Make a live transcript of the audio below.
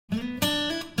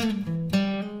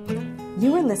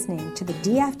You are listening to the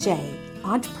DFJ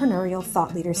Entrepreneurial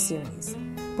Thought Leader Series,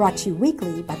 brought to you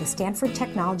weekly by the Stanford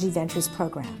Technology Ventures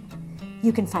Program.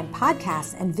 You can find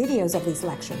podcasts and videos of these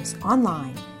lectures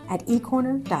online at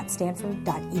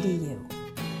ecorner.stanford.edu.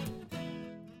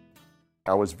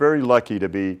 I was very lucky to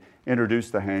be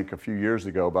introduced to Hank a few years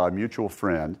ago by a mutual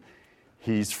friend.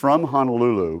 He's from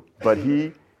Honolulu, but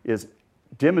he is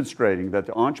demonstrating that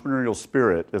the entrepreneurial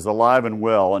spirit is alive and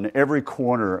well in every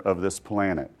corner of this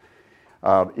planet.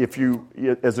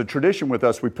 As a tradition with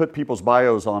us, we put people's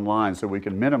bios online so we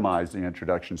can minimize the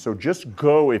introduction. So just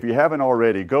go, if you haven't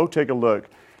already, go take a look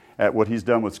at what he's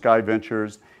done with Sky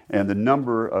Ventures and the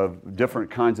number of different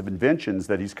kinds of inventions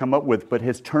that he's come up with, but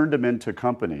has turned them into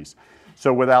companies.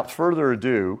 So without further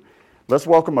ado, let's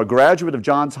welcome a graduate of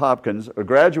Johns Hopkins, a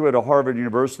graduate of Harvard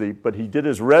University, but he did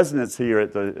his residency here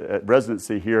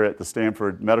at the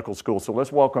Stanford Medical School. So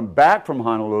let's welcome back from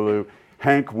Honolulu,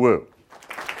 Hank Wu.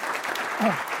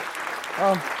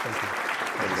 Thank you.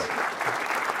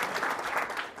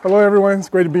 Hello, everyone. It's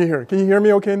great to be here. Can you hear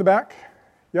me okay in the back?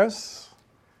 Yes?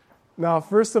 Now,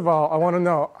 first of all, I want to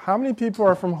know, how many people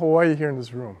are from Hawaii here in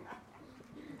this room?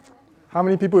 How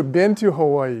many people have been to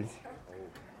Hawaii?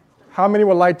 How many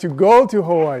would like to go to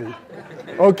Hawaii?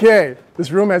 Okay,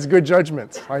 this room has good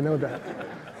judgment. I know that.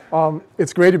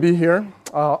 It's great to be here.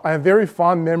 I have very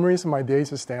fond memories of my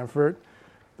days at Stanford.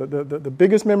 The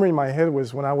biggest memory in my head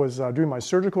was when I was doing my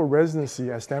surgical residency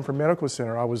at Stanford Medical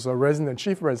Center. I was a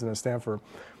chief resident at Stanford.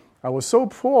 I was so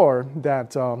poor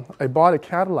that I bought a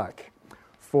Cadillac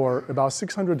for about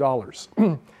 $600.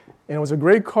 And it was a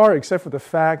great car except for the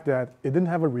fact that it didn't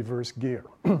have a reverse gear.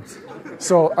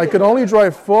 So I could only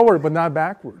drive forward but not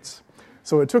backwards.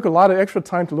 So it took a lot of extra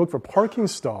time to look for parking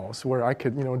stalls where I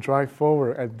could drive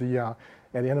forward at the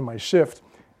end of my shift.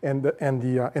 And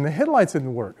the headlights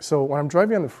didn't work. So when I'm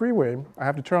driving on the freeway, I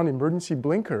have to turn on the emergency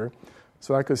blinker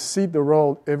so I could see the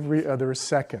road every other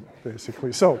second,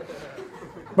 basically.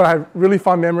 But I have really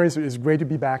fond memories. It's great to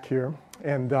be back here.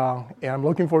 And I'm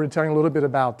looking forward to telling a little bit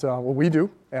about what we do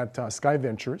at Sky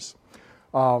Ventures.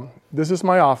 This is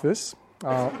my office.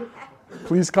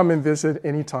 Please come and visit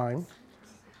anytime.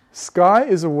 Sky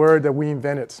is a word that we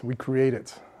invented, we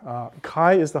created.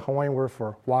 Kai is the Hawaiian word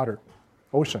for water,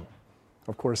 ocean.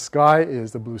 Of course, sky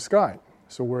is the blue sky.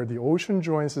 So where the ocean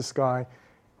joins the sky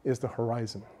is the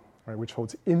horizon, right, which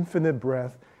holds infinite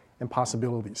breadth and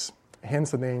possibilities.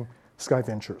 Hence the name Sky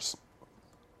Ventures.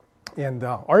 And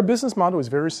our business model is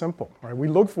very simple. Right? We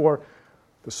look for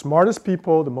the smartest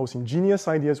people, the most ingenious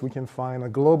ideas we can find on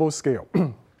a global scale,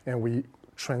 and we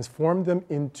transform them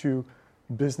into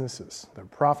businesses that are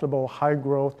profitable, high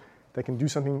growth, that can do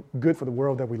something good for the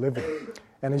world that we live in.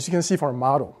 And as you can see from our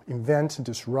model, invent,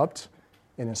 disrupt,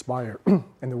 and inspire.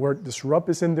 And the word disrupt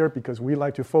is in there because we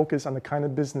like to focus on the kind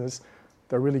of business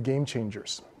that are really game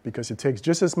changers, because it takes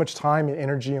just as much time and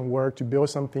energy and work to build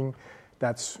something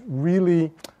that's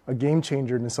really a game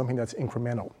changer than something that's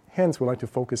incremental. Hence, we like to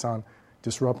focus on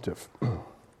disruptive.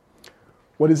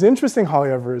 What is interesting,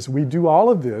 however, is we do all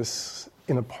of this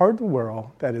in a part of the world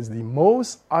that is the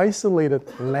most isolated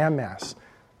landmass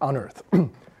on Earth.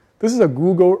 This is a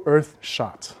Google Earth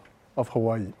shot of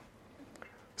Hawaii.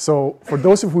 So for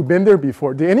those of you who've been there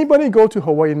before, did anybody go to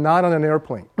Hawaii not on an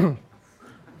airplane?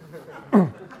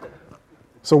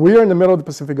 So we are in the middle of the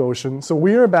Pacific Ocean. So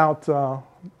we are about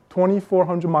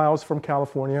 2,400 miles from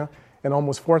California and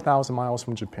almost 4,000 miles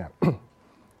from Japan.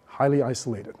 Highly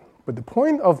isolated. But the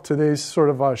point of today's sort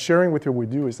of sharing with you what we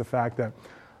do is the fact that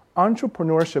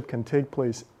entrepreneurship can take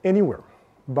place anywhere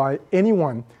by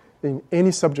anyone in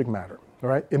any subject matter. All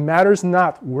right? It matters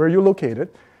not where you're located.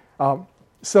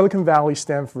 Silicon Valley,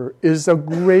 Stanford is a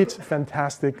great,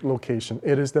 fantastic location.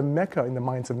 It is the mecca in the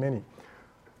minds of many.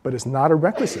 But it's not a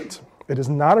requisite. It is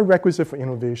not a requisite for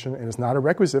innovation, and it's not a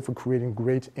requisite for creating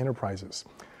great enterprises.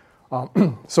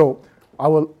 So I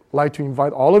would like to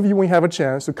invite all of you, when you have a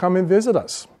chance, to come and visit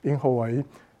us in Hawaii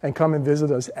and come and visit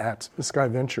us at Sky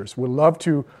Ventures. We'd love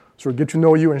to sort of get to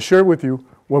know you and share with you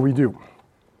what we do.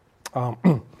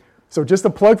 So just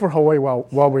a plug for Hawaii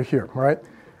while we're here, all right?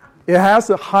 It has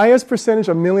the highest percentage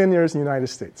of millionaires in the United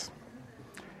States.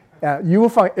 You will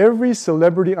find every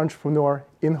celebrity entrepreneur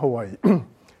in Hawaii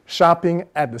shopping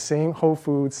at the same Whole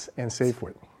Foods and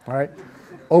Safeway. All right,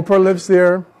 Oprah lives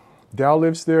there, Dell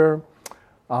lives there,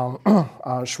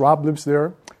 Schwab lives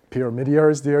there, Pierre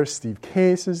Midyar is there, Steve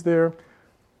Case is there,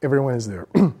 everyone is there.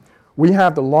 We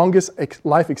have the longest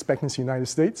life expectancy in the United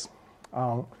States.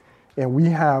 And we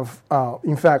have,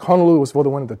 in fact, Honolulu was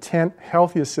voted one of the 10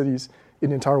 healthiest cities in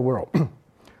the entire world.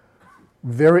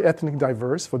 Very ethnically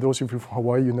diverse. For those of you from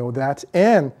Hawaii, you know that.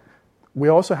 And we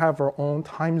also have our own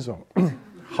time zone,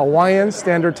 Hawaiian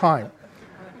Standard Time.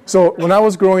 So when I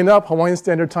was growing up, Hawaiian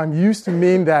Standard Time used to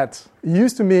mean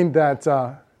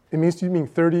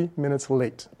 30 minutes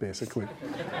late, basically.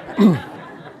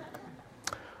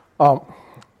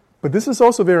 But this is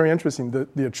also very interesting.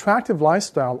 The attractive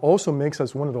lifestyle also makes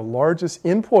us one of the largest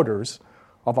importers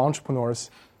of entrepreneurs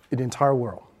in the entire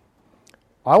world.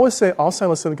 I would say outside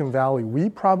of Silicon Valley, we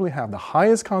probably have the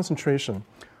highest concentration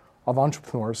of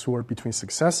entrepreneurs who are between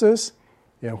successes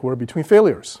and who are between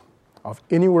failures of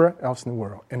anywhere else in the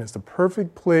world. And it's the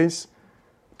perfect place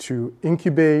to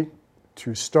incubate,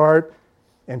 to start,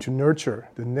 and to nurture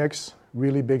the next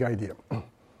really big idea.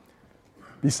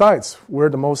 Besides, we're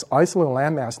the most isolated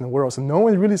landmass in the world, so no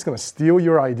one really is going to steal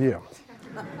your idea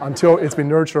until it's been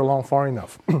nurtured along far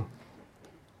enough.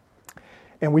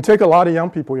 And we take a lot of young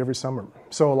people every summer.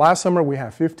 So last summer we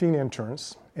had 15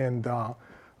 interns, and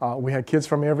we had kids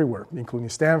from everywhere, including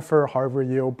Stanford, Harvard,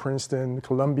 Yale, Princeton,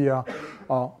 Columbia,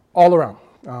 all around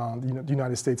the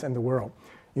United States and the world.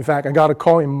 In fact, I got a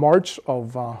call in March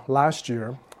of last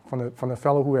year from the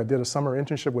fellow who had did a summer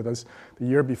internship with us the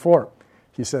year before.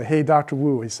 He said, "Hey, Dr.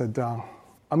 Wu," he said,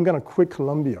 "I'm going to quit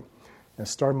Columbia and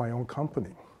start my own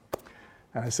company."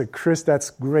 And I said, "Chris, that's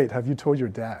great. Have you told your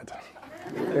dad?"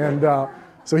 And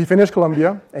so he finished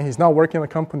Columbia, and he's now working in a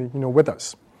company, with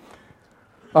us.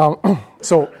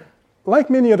 So, like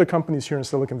many other companies here in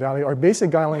Silicon Valley, our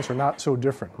basic guidelines are not so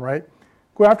different, right?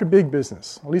 Go after big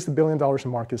business, at least $1 billion in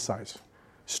market size.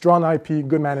 Strong IP,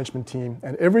 good management team,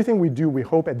 and everything we do, we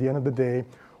hope at the end of the day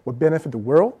will benefit the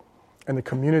world and the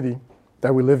community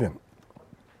that we live in.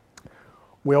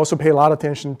 We also pay a lot of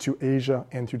attention to Asia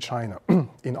and to China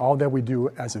in all that we do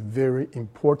as a very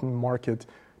important market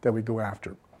that we go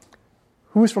after.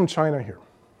 Who's from China here?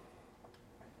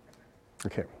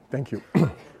 Okay, thank you.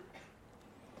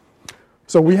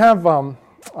 So we have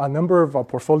a number of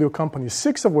portfolio companies,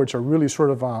 6 of which are really sort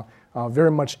of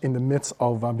very much in the midst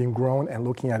of being grown and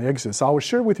looking at exits. So I will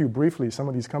share with you briefly some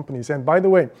of these companies. And by the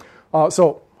way,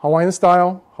 so Hawaiian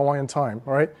style, Hawaiian time,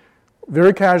 all right?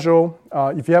 Very casual.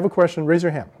 If you have a question, raise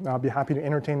your hand. I'll be happy to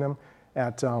entertain them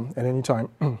at any time.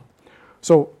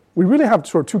 So we really have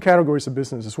sort of 2 categories of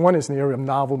businesses. One is in the area of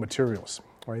novel materials.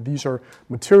 Right? These are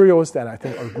materials that I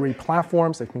think are great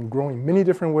platforms that can grow in many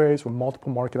different ways with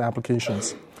multiple market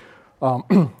applications.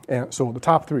 And so the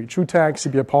top 3, TrueTag,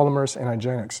 CBI Polymers, and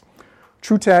Igenix.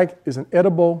 TrueTag is an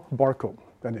edible barcode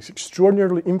that is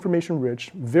extraordinarily information-rich,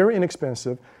 very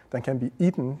inexpensive, that can be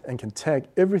eaten and can tag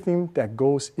everything that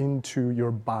goes into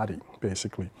your body,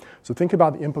 basically. So think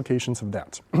about the implications of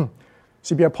that.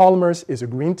 CBI Polymers is a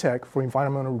green tech for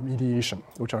environmental remediation,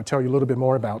 which I'll tell you a little bit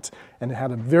more about, and it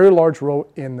had a very large role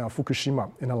in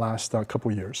Fukushima in the last couple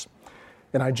of years.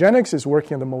 And Igenix is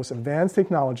working on the most advanced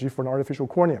technology for an artificial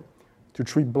cornea to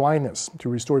treat blindness, to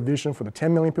restore vision for the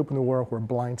 10 million people in the world who are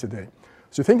blind today.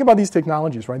 So think about these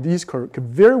technologies, right? These could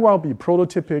very well be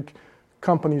prototypic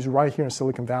companies right here in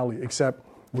Silicon Valley, except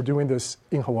we're doing this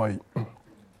in Hawaii.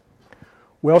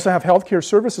 We also have healthcare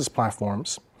services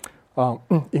platforms,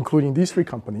 including these 3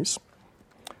 companies.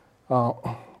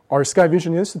 Our Sky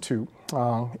Vision Institute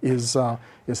is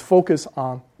focused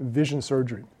on vision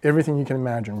surgery, everything you can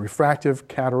imagine, refractive,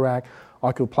 cataract,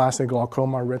 oculoplastic,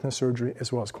 glaucoma, retina surgery,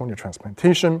 as well as cornea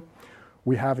transplantation.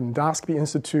 We have an Endoscopy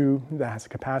Institute that has the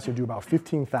capacity to do about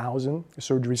 15,000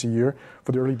 surgeries a year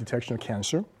for the early detection of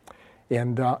cancer.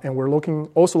 And we're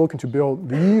also looking to build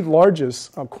the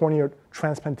largest cornea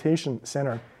transplantation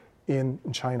center in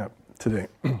China today.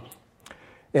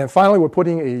 And finally, we're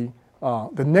putting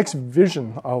the next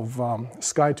vision of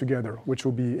Sky together, which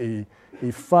will be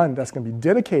a fund that's going to be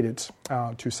dedicated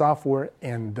to software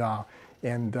and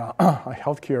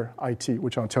healthcare IT,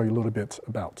 which I'll tell you a little bit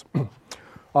about.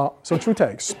 So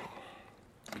TrueTags.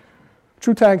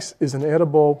 TrueTags is an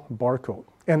edible barcode.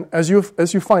 And as you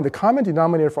find, the common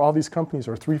denominator for all these companies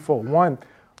are threefold. 1,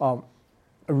 a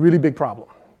really big problem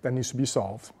that needs to be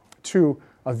solved. 2,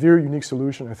 a very unique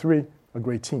solution. And 3, a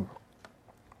great team.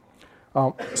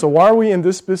 So why are we in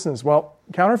this business? Well,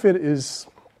 counterfeit is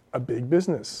a big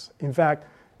business. In fact,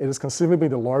 it is conceivably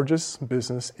the largest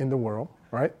business in the world,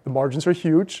 right? The margins are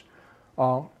huge.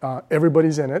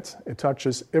 Everybody's in it. It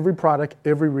touches every product,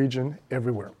 every region,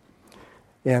 everywhere.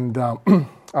 And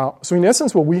so in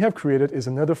essence, what we have created is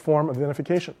another form of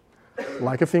identification,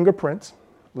 like a fingerprint,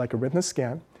 like a retina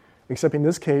scan, except in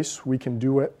this case, we can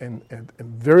do it in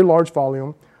very large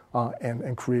volume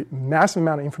and create massive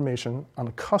amount of information on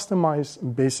a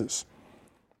customized basis.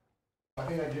 I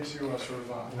think that gives you a sort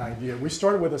of an idea. We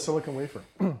started with a silicon wafer,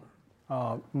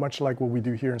 much like what we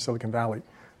do here in Silicon Valley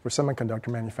for semiconductor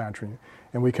manufacturing.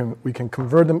 And we can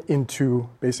convert them into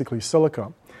basically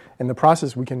silica. In the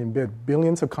process, we can embed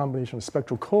billions of combinations of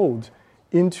spectral code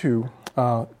into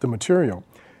the material.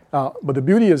 But the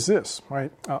beauty is this,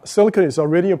 right? Silica is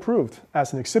already approved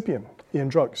as an excipient in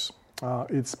drugs.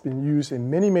 It's been used in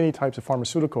many, many types of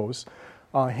pharmaceuticals.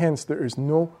 Hence, there is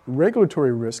no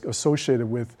regulatory risk associated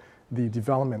with the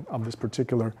development of this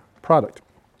particular product.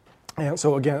 And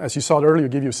so again, as you saw earlier,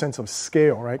 give you a sense of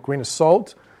scale, right? Grain of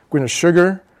salt, grain of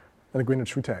sugar, and a grain of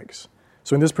Trutags.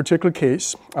 So in this particular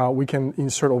case, we can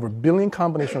insert over 1 billion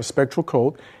combinations of spectral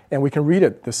code, and we can read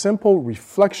it. The simple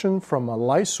reflection from a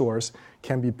light source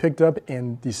can be picked up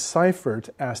and deciphered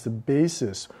as the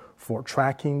basis for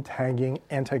tracking, tagging,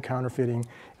 anti-counterfeiting,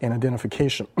 and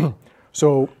identification.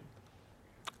 So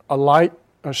a light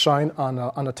shine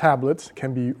on a tablet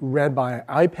can be read by an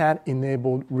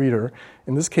iPad-enabled reader.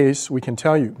 In this case, we can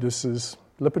tell you this is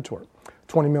Lipitor,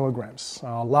 20 milligrams,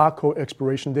 LACO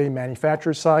expiration date,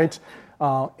 manufacturer site,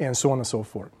 and so on and so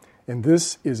forth. And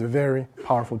this is a very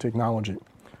powerful technology.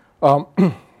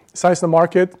 Size of the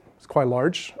market is quite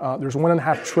large. There's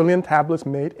 1.5 trillion tablets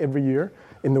made every year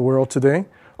in the world today,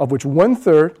 of which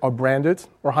 1/3 are branded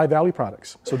or high-value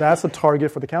products. So that's the target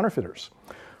for the counterfeiters.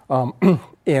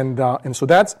 And so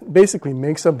that basically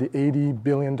makes up the $80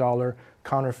 billion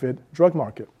counterfeit drug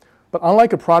market. But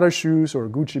unlike a Prada shoes or a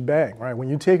Gucci bag, right, when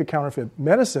you take a counterfeit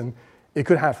medicine, it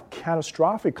could have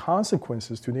catastrophic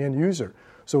consequences to the end user.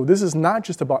 So this is not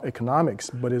just about economics,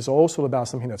 but it's also about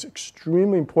something that's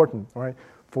extremely important, right,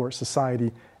 for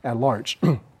society at large.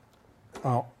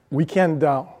 We can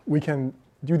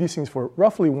do these things for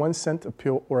roughly 1 cent a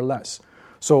pill or less.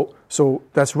 So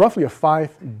that's roughly a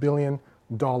 $5 billion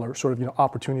sort of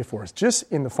opportunity for us just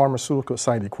in the pharmaceutical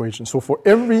side of the equation. So for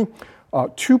every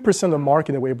 2% of the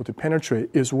market that we're able to penetrate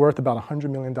is worth about $100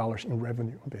 million in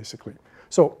revenue, basically.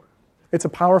 So it's a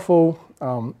powerful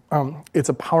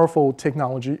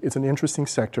technology. It's an interesting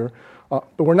sector,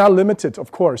 but we're not limited,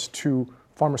 of course, to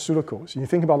pharmaceuticals. You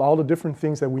think about all the different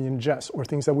things that we ingest or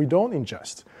things that we don't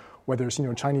ingest, whether it's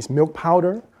Chinese milk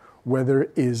powder, whether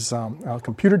it is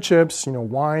computer chips,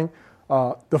 wine.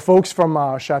 The folks from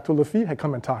Chateau Lafite had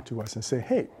come and talked to us and say,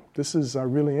 hey, this is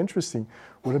really interesting.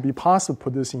 Would it be possible to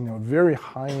put this in very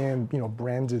high-end,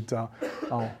 branded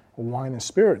wine and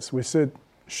spirits? We said,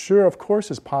 sure, of course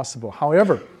it's possible.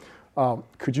 However,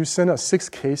 could you send us 6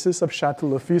 cases of Chateau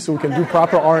Lafite so we can do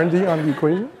proper R&D on the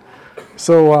equation?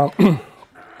 So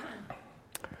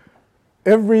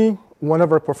every one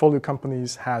of our portfolio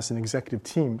companies has an executive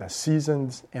team that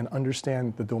seasons and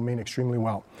understands the domain extremely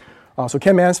well. So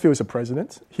Ken Mansfield is the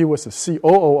president. He was the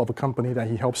COO of a company that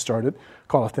he helped started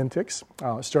called Authentics.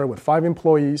 Started with 5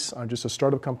 employees, just a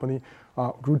startup company,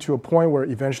 grew to a point where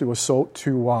eventually was sold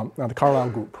to the Carlyle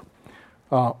Group.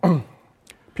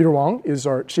 Peter Wang is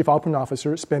our chief operating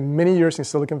officer, spent many years in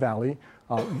Silicon Valley,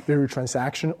 very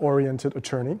transaction-oriented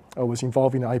attorney, was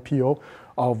involved in the IPO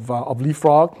of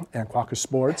Leapfrog and Quaker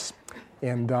Sports.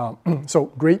 And so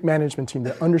great management team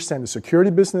that understands the security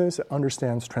business, that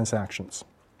understands transactions.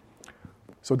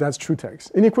 So that's Trutags.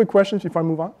 Any quick questions before I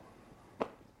move on?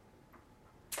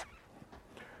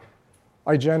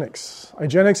 IGeneX.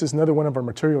 IGeneX is another one of our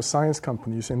material science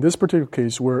companies. In this particular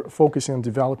case, we're focusing on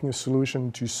developing a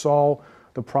solution to solve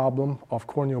the problem of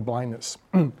corneal blindness.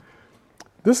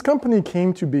 This company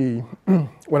came to be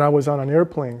when I was on an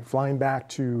airplane flying back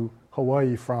to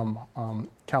Hawaii from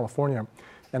California,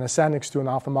 and I sat next to an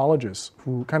ophthalmologist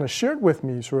who kind of shared with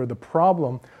me sort of the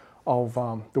problem of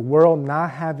the world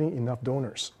not having enough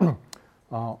donors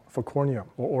for cornea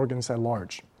or organs at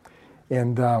large.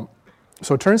 And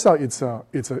so it turns out it's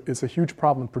a huge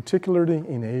problem, particularly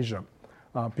in Asia,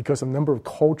 because of a number of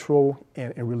cultural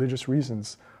and religious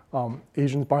reasons.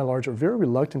 Asians, by and large, are very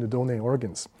reluctant to donate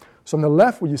organs. So on the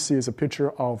left, what you see is a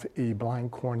picture of a blind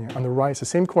cornea. On the right, it's the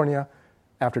same cornea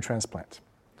after transplant.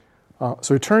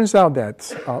 So it turns out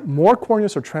that more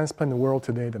corneas are transplanted in the world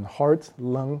today than heart,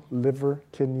 lung, liver,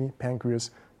 kidney,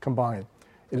 pancreas combined.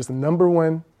 It is the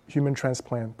 #1 human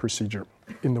transplant procedure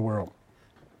in the world.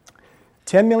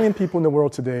 10 million people in the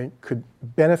world today could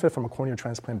benefit from a cornea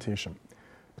transplantation.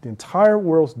 The entire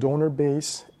world's donor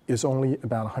base is only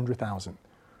about 100,000,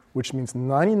 which means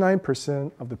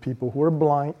 99% of the people who are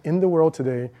blind in the world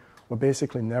today will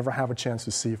basically never have a chance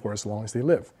to see for as long as they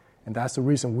live. And that's the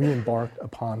reason we embarked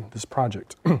upon this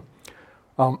project.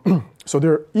 So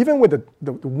there, even with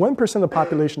the 1% of the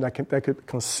population that could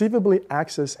conceivably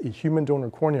access a human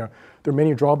donor cornea, there are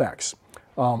many drawbacks.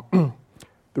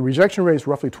 The rejection rate is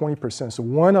roughly 20%. So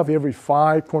 1 of every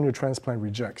 5 corneal transplant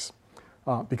rejects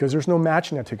because there's no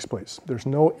matching that takes place. There's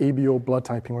no ABO blood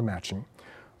typing or matching.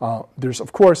 There's,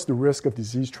 of course, the risk of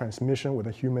disease transmission with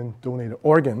a human donated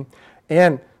organ,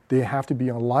 and they have to be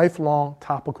on lifelong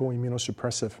topical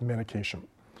immunosuppressive medication.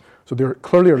 So there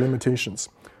clearly are limitations.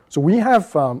 So we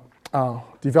have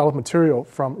developed material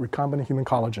from recombinant human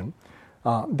collagen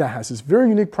that has this very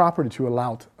unique property to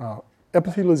allow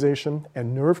epithelialization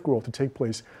and nerve growth to take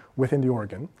place within the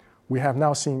organ. We have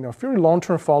now seen a fairly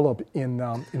long-term follow-up in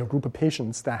a group of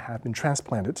patients that have been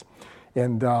transplanted.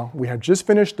 And we have just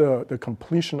finished the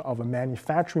completion of a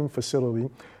manufacturing facility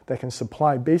that can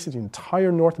supply basically the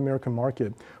entire North American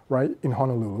market right in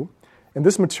Honolulu. And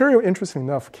this material, interestingly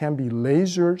enough, can be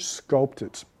laser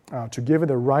sculpted to give it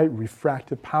the right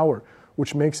refractive power,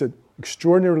 which makes it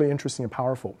extraordinarily interesting and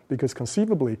powerful, because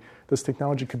conceivably this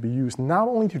technology could be used not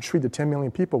only to treat the 10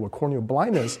 million people with corneal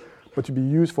blindness, but to be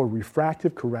used for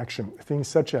refractive correction, things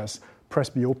such as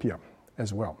presbyopia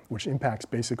as well, which impacts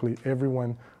basically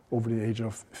everyone over the age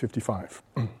of 55.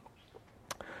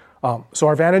 So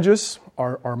our advantages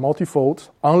are multifold,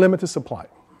 unlimited supply.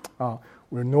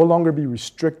 We'll no longer be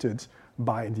restricted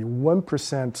by the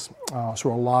 1%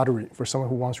 sort of lottery for someone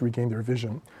who wants to regain their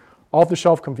vision.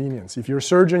 Off-the-shelf convenience. If you're a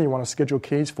surgeon, you want to schedule a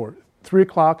case for 3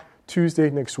 o'clock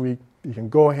Tuesday next week, you can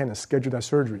go ahead and schedule that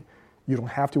surgery. You don't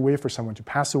have to wait for someone to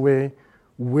pass away,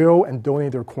 will and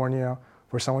donate their cornea,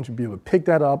 for someone to be able to pick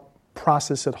that up,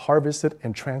 process it, harvest it,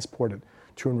 and transport it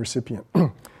to a recipient.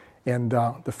 And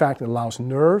the fact that it allows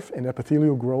nerve and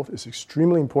epithelial growth is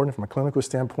extremely important from a clinical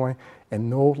standpoint, and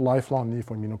no lifelong need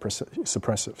for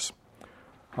immunosuppressives.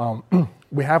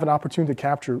 We have an opportunity to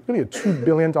capture really a $2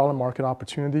 billion market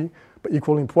opportunity, but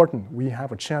equally important, we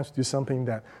have a chance to do something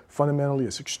that fundamentally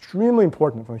is extremely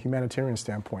important from a humanitarian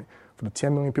standpoint for the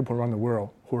 10 million people around the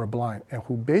world who are blind and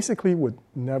who basically would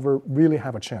never really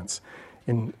have a chance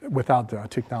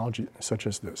without technology such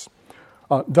as this.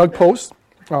 Doug Post,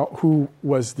 who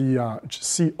was the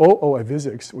COO at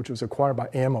Vuzix, which was acquired by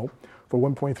AMO for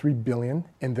 $1.3 billion,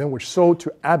 and then which sold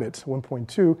to Abbott,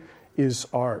 $1.2, is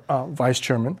our vice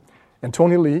chairman. And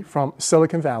Tony Lee from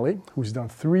Silicon Valley, who's done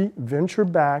 3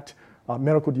 venture-backed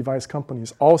medical device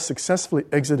companies, all successfully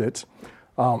exited,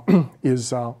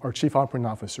 is our chief operating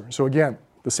officer. So again,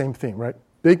 the same thing, right?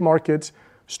 Big markets,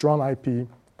 strong IP,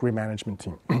 great management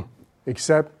team.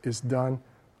 Except it's done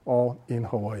all in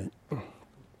Hawaii.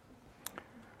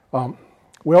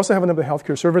 We also have a number of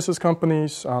healthcare services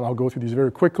companies. I'll go through these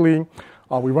very quickly.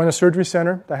 We run a surgery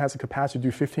center that has the capacity to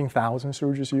do 15,000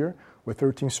 surgeries a year with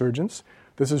 13 surgeons.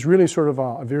 This is really sort of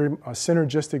a very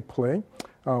synergistic play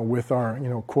with our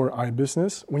core eye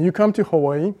business. When you come to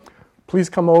Hawaii, please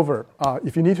come over.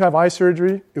 If you need to have eye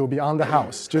surgery, it will be on the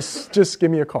house. Just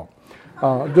give me a call.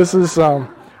 This is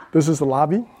the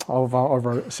lobby of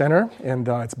our center, and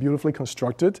it's beautifully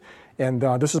constructed. And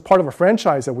this is part of a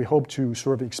franchise that we hope to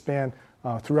sort of expand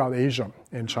throughout Asia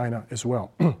and China as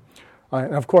well.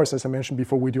 And of course, as I mentioned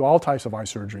before, we do all types of eye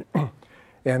surgery.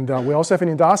 And we also have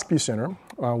an endoscopy center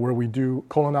where we do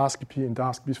colonoscopy,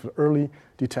 endoscopies for early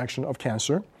detection of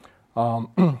cancer.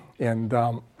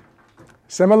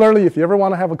 Similarly, if you ever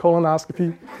want to have a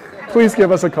colonoscopy, please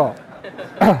give us a call.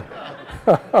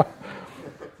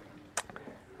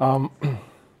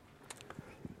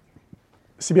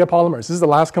 CBI Polymers, this is the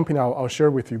last company I'll share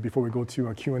with you before we go to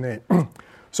a Q&A.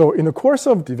 So in the course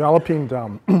of developing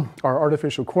our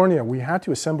artificial cornea, we had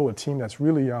to assemble a team that's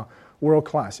really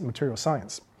world-class in material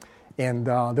science. And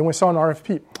then we saw an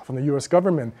RFP from the US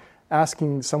government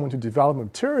asking someone to develop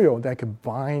material that could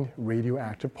bind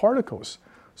radioactive particles.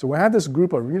 So we had this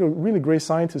group of really great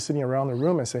scientists sitting around the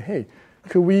room and say, hey,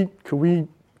 could we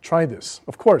try this?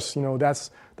 Of course,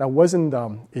 that wasn't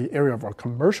an area of our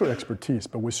commercial expertise,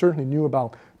 but we certainly knew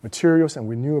about materials and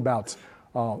we knew about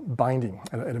binding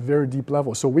at a very deep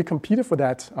level. So we competed for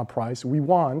that prize. We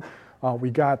won. We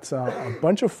got a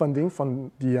bunch of funding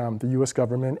from the U.S.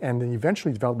 government, and then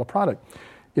eventually developed a product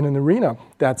in an arena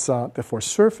that's for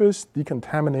surface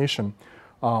decontamination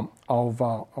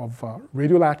of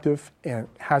radioactive and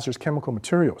hazardous chemical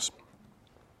materials.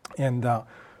 And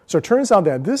so it turns out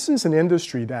that this is an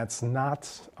industry that's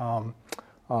not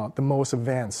the most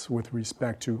advanced with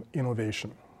respect to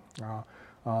innovation.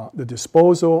 The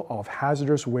disposal of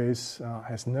hazardous waste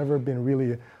has never been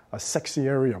really a sexy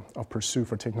area of pursuit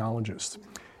for technologists.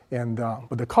 And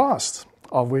but the cost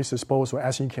of waste disposal,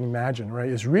 as you can imagine, right,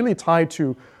 is really tied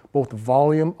to both the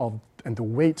volume and the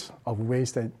weight of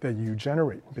waste that you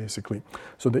generate, basically.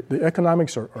 So the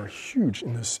economics are huge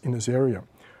in this area.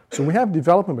 So we have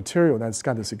developed a material that's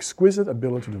got this exquisite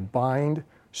ability to bind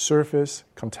surface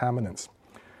contaminants.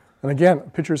 And again,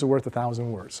 pictures are worth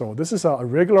 1,000 words. So this is a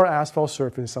regular asphalt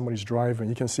surface somebody's driving.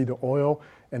 You can see the oil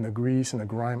and the grease and the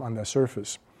grime on that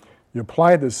surface. You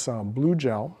apply this blue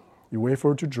gel, you wait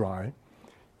for it to dry,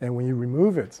 and when you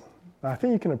remove it, I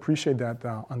think you can appreciate that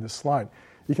on this slide.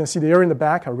 You can see the area in the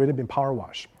back has already been power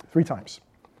washed 3 times.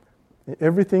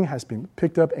 Everything has been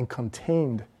picked up and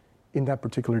contained in that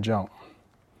particular gel.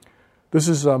 This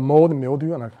is mold and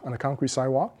mildew on a concrete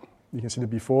sidewalk. You can see the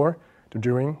before, the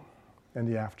during, and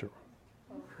the after.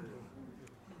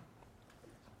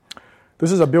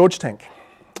 This is a bilge tank,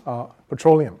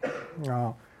 petroleum,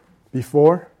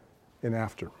 before and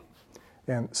after.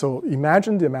 And so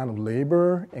imagine the amount of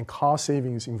labor and cost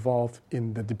savings involved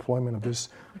in the deployment of this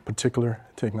particular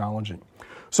technology.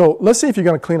 So let's say if you're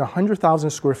going to clean 100,000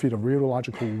 square feet of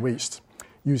radiological waste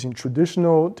using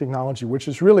traditional technology, which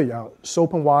is really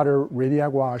soap and water,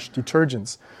 Radiac wash,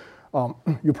 detergents,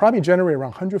 you probably generate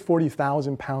around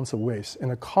 140,000 pounds of waste. And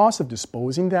the cost of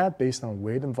disposing that based on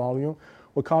weight and volume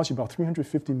will cost you about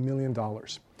 $350 million.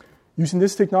 Using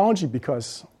this technology,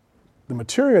 because the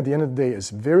material at the end of the day is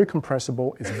very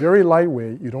compressible, it's very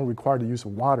lightweight, you don't require the use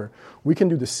of water, we can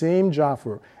do the same job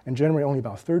and generate only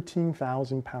about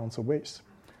 13,000 pounds of waste.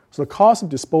 So the cost of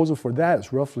disposal for that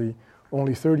is roughly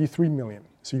only $33 million.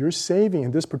 So you're saving,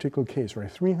 in this particular case,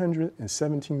 right,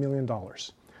 $317 million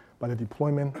by the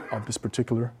deployment of this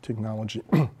particular technology.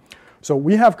 So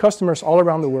we have customers all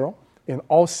around the world in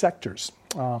all sectors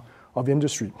of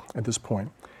industry at this point.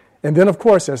 And then, of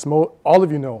course, as all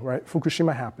of you know, right,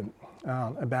 Fukushima happened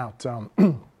about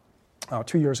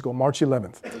 2 years ago, March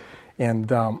 11th.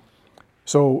 And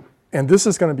and this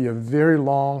is going to be a very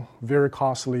long, very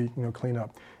costly,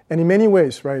 cleanup. And in many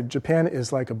ways, right, Japan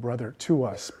is like a brother to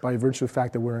us by virtue of the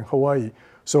fact that we're in Hawaii.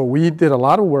 So we did a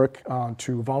lot of work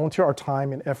to volunteer our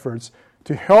time and efforts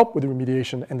to help with the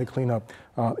remediation and the cleanup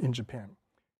in Japan.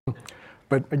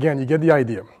 But again, you get the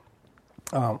idea.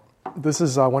 This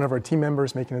is one of our team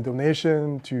members making a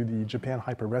donation to the Japan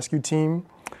Hyper Rescue Team,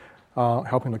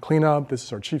 helping to clean up. This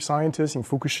is our chief scientist in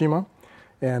Fukushima.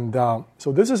 And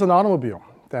so this is an automobile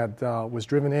that was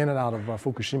driven in and out of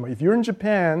Fukushima. If you're in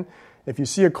Japan, if you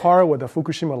see a car with a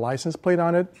Fukushima license plate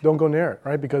on it, don't go near it,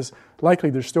 right? Because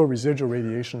likely there's still residual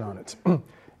radiation on it.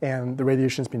 And the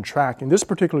radiation's been tracked. In this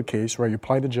particular case, right, you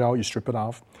apply the gel, you strip it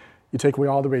off, you take away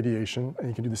all the radiation, and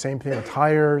you can do the same thing with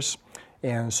tires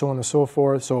and so on and so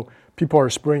forth. So people are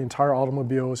spraying entire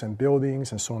automobiles and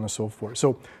buildings and so on and so forth.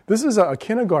 So this is a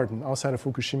kindergarten outside of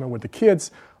Fukushima where the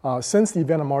kids, since the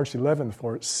event on March 11th,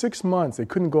 for 6 months, they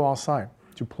couldn't go outside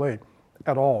to play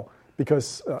at all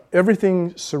because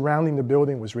everything surrounding the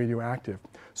building was radioactive.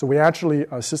 So we actually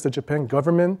assisted the Japan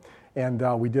government, and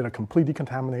we did a complete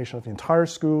decontamination of the entire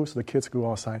school so the kids could go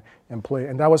outside and play.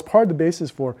 And that was part of the basis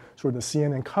for sort of the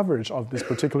CNN coverage of this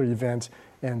particular event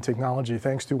and technology,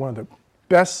 thanks to one of the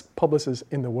best publicists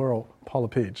in the world, Paula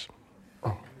Page.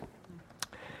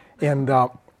 And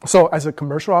so as a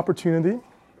commercial opportunity,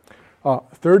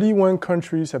 31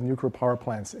 countries have nuclear power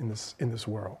plants in this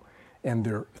world. And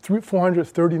there are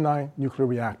 439 nuclear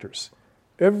reactors.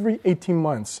 Every 18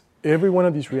 months, every one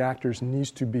of these reactors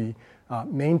needs to be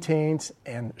maintained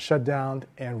and shut down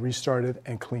and restarted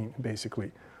and cleaned,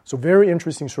 basically. So very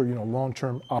interesting sort of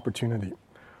long-term opportunity.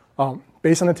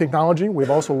 Based on the technology,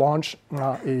 we've also launched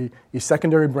a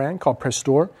secondary brand called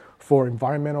Prestor for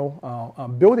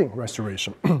environmental building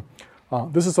restoration.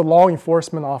 This is a law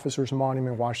enforcement officer's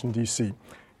monument in Washington, D.C.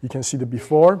 You can see the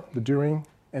before, the during,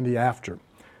 and the after.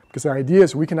 Because the idea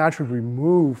is we can actually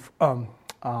remove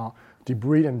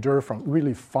debris and dirt from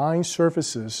really fine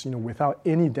surfaces, without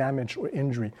any damage or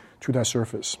injury to that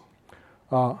surface.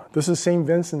 This is St.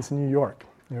 Vincent's in New York,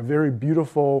 very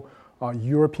beautiful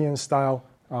European-style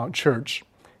church,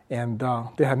 and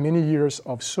they have many years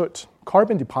of soot,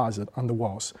 carbon deposit on the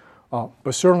walls.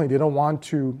 But certainly they don't want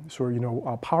to sort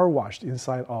of power wash the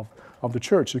inside of the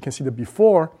church. You can see the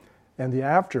before and the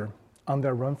after on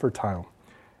that Rumford tile,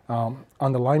 on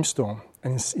the limestone.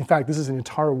 And in fact, this is an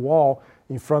entire wall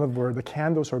in front of where the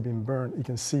candles are being burned. You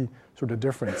can see sort of the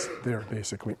difference there,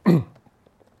 basically.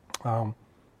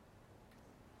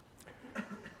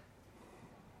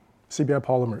 CBI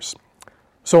polymers.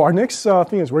 So our next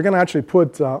thing is we're going to actually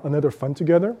put another fund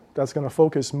together that's going to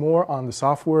focus more on the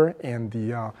software and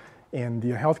the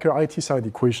healthcare IT side of the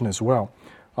equation as well.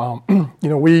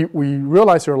 We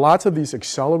realize there are lots of these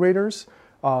accelerators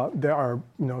that are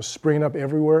springing up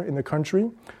everywhere in the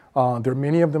country. There are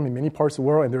many of them in many parts of the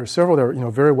world, and there are several that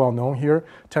are very well known here: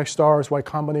 Techstars, Y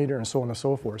Combinator, and so on and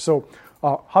so forth. So,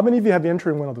 how many of you have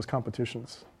entered one of those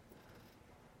competitions?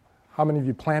 How many of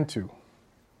you plan to?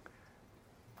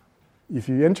 If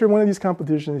you enter one of these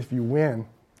competitions, if you win,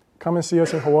 come and see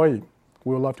us in Hawaii.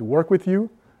 We would love to work with you,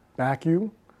 back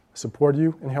you, support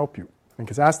you, and help you.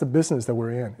 Because that's the business that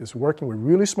we're in, is working with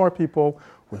really smart people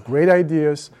with great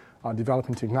ideas,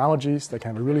 developing technologies that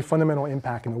can have a really fundamental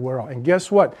impact in the world. And guess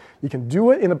what? You can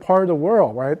do it in a part of the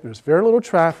world, right? There's very little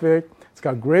traffic. It's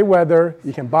got great weather.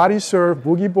 You can body surf,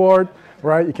 boogie board,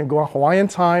 right? You can go on Hawaiian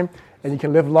time. and you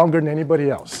can live longer than anybody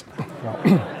else.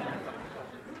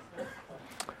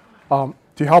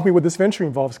 To help me with this venture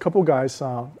involves a couple guys.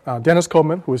 Dennis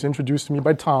Coleman, who was introduced to me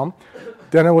by Tom.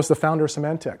 Dennis was the founder of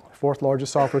Symantec, the fourth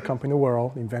largest software company in the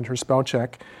world, the inventor of spell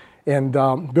check. And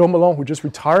Bill Malone, who just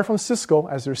retired from Cisco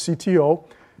as their CTO,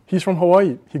 he's from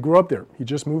Hawaii. He grew up there. He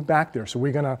just moved back there. So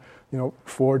we're going to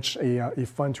forge a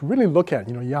fund to really look at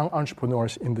young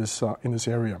entrepreneurs in this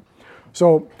area.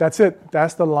 So that's it.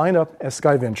 That's the lineup at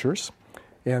Sky Ventures.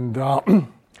 And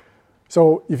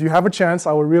so if you have a chance,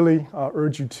 I would really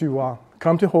urge you to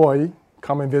come to Hawaii,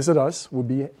 come and visit us. We'll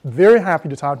be very happy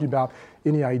to talk to you about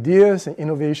any ideas and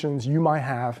innovations you might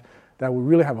have that will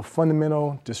really have a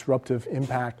fundamental disruptive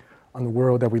impact on the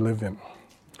world that we live in.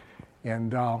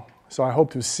 And so I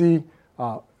hope to see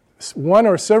one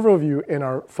or several of you in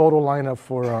our photo lineup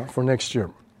for next year.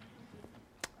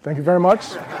 Thank you very much.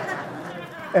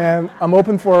 And I'm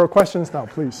open for questions now,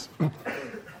 please.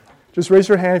 Just raise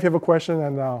your hand if you have a question.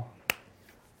 And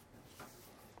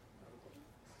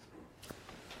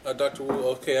Dr. Wu,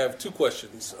 okay, I have two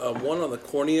questions. One on the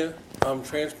cornea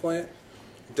transplant.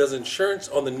 Does insurance,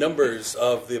 on the numbers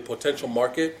of the potential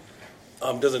market,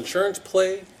 does insurance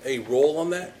play a role on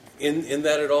that, in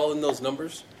that at all, in those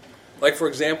numbers? Like, for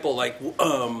example,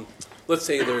 let's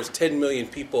say there's 10 million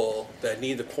people that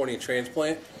need the cornea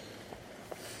transplant,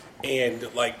 and do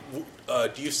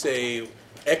you say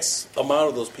X amount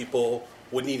of those people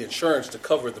would need insurance to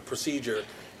cover the procedure,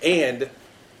 and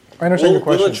I understand your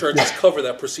question. Will insurance cover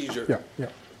that procedure? Yeah.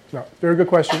 No, very good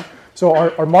question. So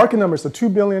our market numbers, the 2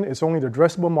 billion is only the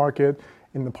addressable market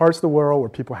in the parts of the world where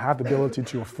people have the ability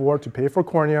to afford to pay for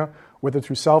cornea, whether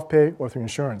through self-pay or through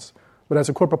insurance. But as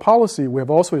a corporate policy, we have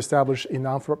also established a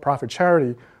non-profit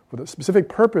charity for the specific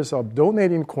purpose of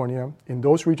donating cornea in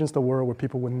those regions of the world where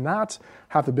people would not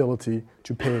have the ability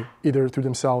to pay either through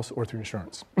themselves or through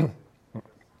insurance. How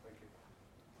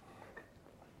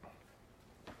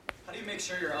do you make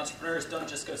sure your entrepreneurs don't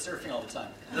just go surfing all the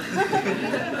time?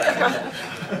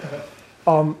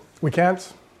 We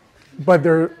can't, but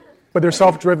they're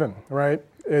self-driven, right?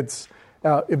 It's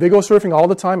if they go surfing all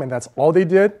the time and that's all they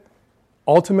did,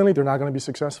 ultimately they're not going to be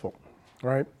successful,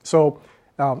 right? So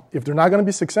if they're not going to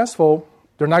be successful,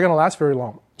 they're not going to last very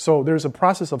long. So there's a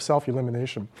process of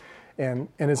self-elimination, and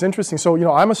it's interesting.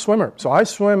 So I'm a swimmer, so I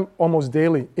swim almost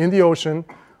daily in the ocean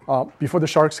before the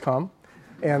sharks come,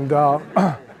 and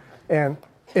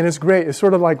it's great. It's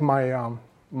sort of like my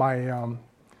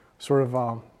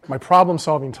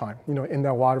problem-solving time, in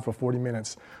that water for 40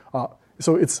 minutes.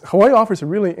 So Hawaii offers a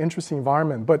really interesting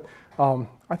environment, but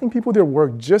I think people there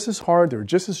work just as hard, they're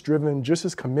just as driven, just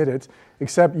as committed,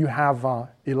 except you have a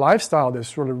lifestyle that's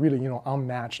sort of really,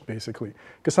 unmatched, basically.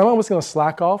 Because someone was going to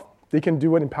slack off, they can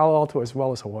do it in Palo Alto as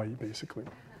well as Hawaii, basically.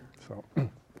 So.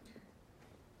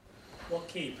 What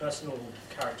key personal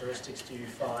characteristics do you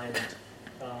find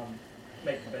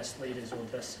make the best leaders or the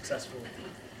best successful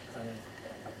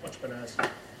entrepreneurs?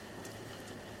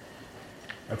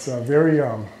 That's a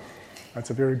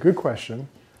very good question.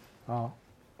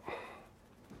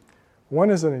 One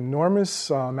is an enormous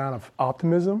amount of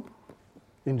optimism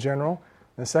in general,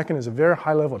 and the second is a very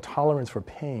high level of tolerance for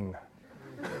pain.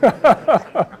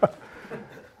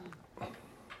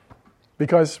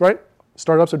 Because, right,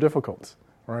 startups are difficult,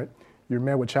 right? You're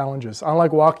met with challenges.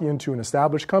 Unlike walking into an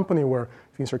established company where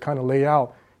things are kind of laid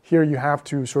out, here you have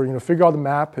to sort of figure out the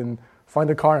map and find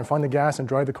the car and find the gas and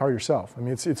drive the car yourself. I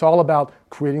mean, it's all about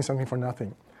creating something from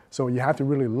nothing. So you have to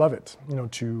really love it,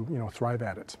 to thrive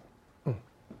at it.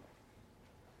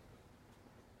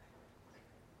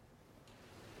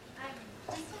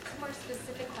 Just more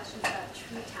specific questions about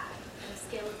TrueTag and the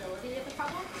scalability of the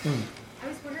problem. I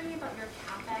was wondering about your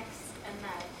CapEx and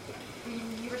that when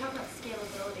you were talking about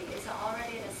scalability, is it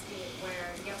already at a state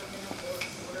where you have a minimal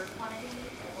order quantity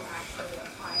that will actually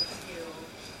apply to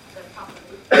the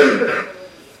profitability of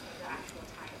the actual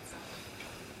tag itself?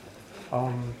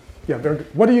 Yeah, very good.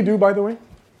 What do you do, by the way?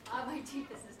 My do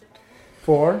business development.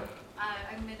 For?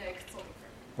 I'm in a consulting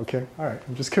firm. Okay, all right.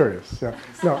 I'm just curious. Yeah,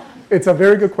 no, it's a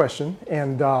very good question,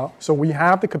 and so we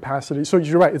have the capacity. So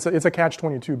you're right. It's a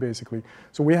catch-22 basically.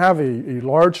 So we have a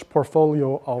large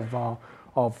portfolio of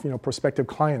prospective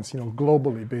clients,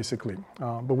 globally basically.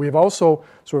 But we've also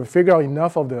sort of figured out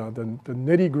enough of the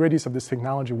nitty-gritties of this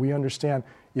technology. We understand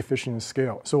efficient and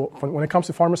scale. So when it comes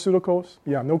to pharmaceuticals,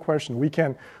 yeah, no question. We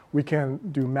can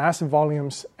do massive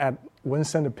volumes at 1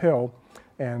 cent a pill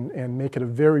and make it a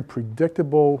very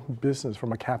predictable business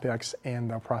from a CapEx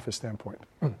and a profit standpoint.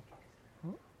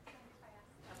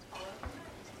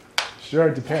 Sure,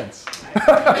 it depends. As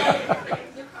far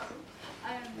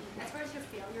as your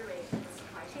failure rate in the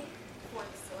supply chain for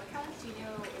the silicon, do you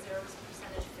know, is there a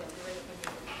percentage failure rate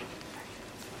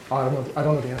I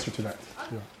don't know the answer to that.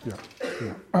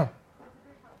 Yeah.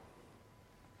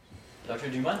 Doctor,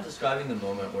 do you mind describing the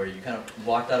moment where you kind of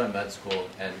walked out of med school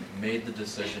and made the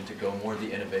decision to go more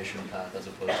the innovation path as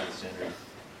opposed to the standard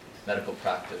medical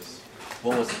practice?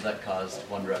 What was it that caused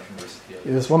one direction versus the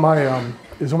other? It's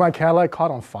when my Cadillac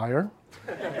caught on fire.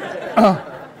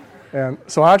 And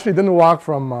so I actually didn't walk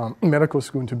from medical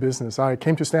school into business. I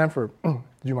came to Stanford to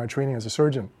do my training as a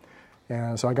surgeon.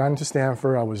 And so I got into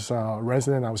Stanford. I was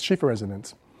resident. I was chief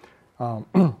resident.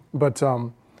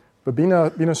 But being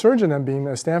a surgeon and being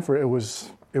at Stanford, it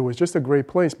was just a great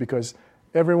place because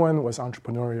everyone was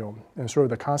entrepreneurial and sort of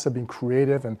the concept of being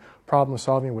creative and problem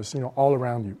solving was all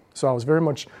around you. So I was very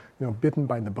much bitten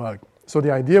by the bug. So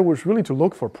the idea was really to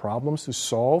look for problems to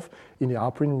solve in the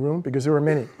operating room because there were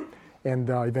many. And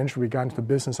eventually we got into the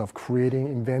business of creating,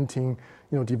 inventing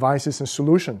devices and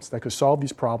solutions that could solve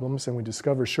these problems. And we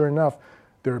discovered, sure enough,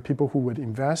 there are people who would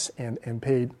invest and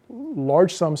pay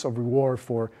large sums of reward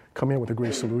for coming up with a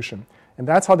great solution. And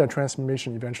that's how that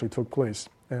transformation eventually took place.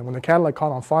 And when the Cadillac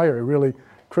caught on fire, it really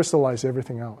crystallized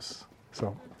everything else.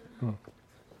 So. Oh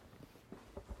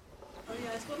yeah,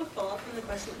 I just want to follow up from the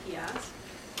question he asked.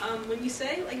 When you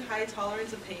say high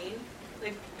tolerance of pain,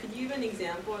 could you give an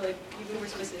example or even more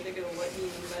specific of what you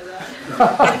mean by that?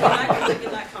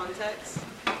 In that context.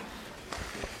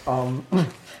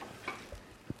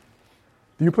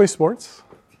 Do you play sports?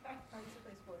 I used to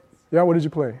play sports. Yeah, what did you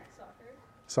play?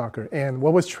 Soccer. And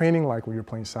what was training like when you were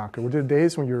playing soccer? Were there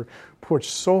days when you're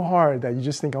pushed so hard that you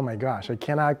just think, oh my gosh, I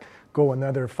cannot go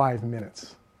another 5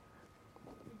 minutes?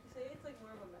 Would you say it's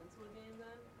more of a mental game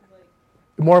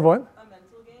then? More of what? A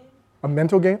mental game? A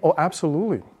mental game? Oh,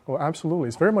 absolutely.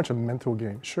 It's very much a mental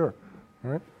game, sure.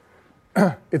 All right?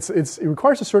 It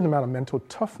requires a certain amount of mental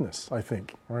toughness, I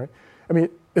think. Right? I mean,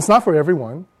 it's not for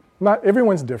everyone. Not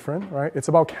everyone's different, right? It's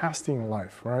about casting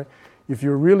life, right? If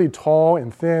you're really tall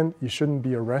and thin, you shouldn't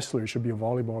be a wrestler. You should be a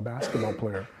volleyball or basketball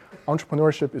player.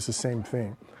 Entrepreneurship is the same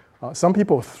thing. Some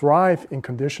people thrive in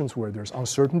conditions where there's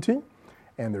uncertainty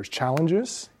and there's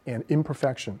challenges and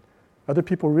imperfection. Other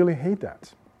people really hate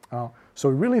that. So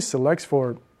it really selects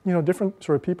for different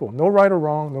sort of people. No right or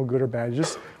wrong, no good or bad.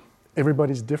 Just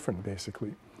everybody's different,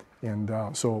 basically. And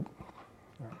So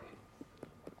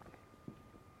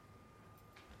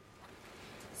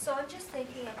I'm just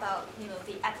thinking about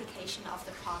the application of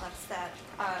the products that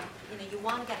you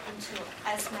want to get into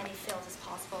as many fields as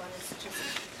possible, and it's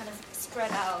just kind of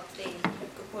spread out the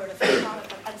word of the product.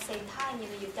 But at the same time,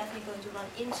 you're definitely going to run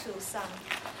into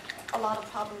a lot of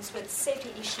problems with safety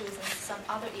issues and some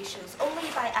other issues. Only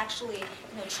by actually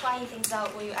trying things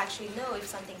out will you actually know if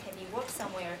something can be worked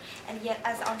somewhere. And yet,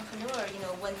 as an entrepreneur,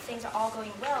 when things are all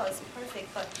going well, it's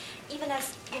perfect. But even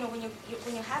as when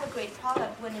you have a great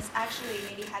product, when it's actually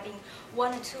maybe having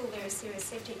one or two very serious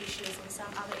safety issues in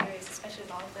some other areas, especially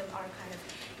a lot of them are kind of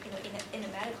in a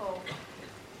medical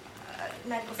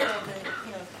field, then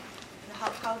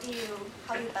how do you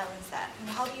balance that? And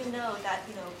how do you know that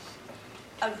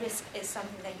a risk is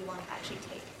something that you want to actually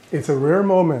take? It's a rare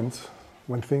moment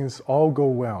when things all go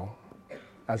well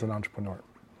as an entrepreneur.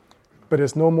 But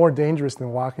it's no more dangerous than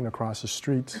walking across the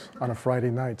street on a Friday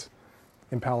night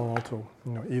in Palo Alto,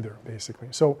 either, basically.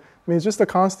 So, it's just a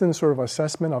constant sort of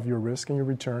assessment of your risk and your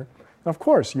return. And of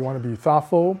course, you want to be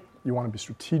thoughtful, you want to be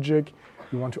strategic,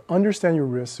 you want to understand your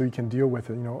risk so you can deal with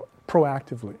it,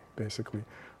 proactively, basically.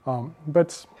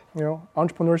 But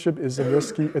entrepreneurship is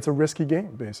a risky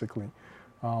game, basically.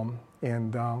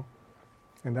 And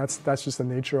that's just the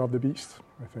nature of the beast,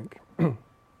 I think. Another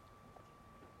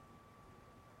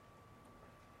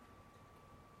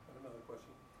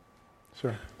question.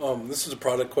 Sure. This is a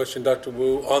product question, Dr.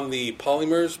 Wu. On the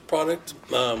polymers product,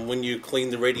 when you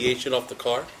clean the radiation off the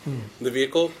car, the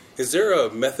vehicle, is there a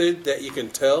method that you can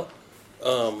tell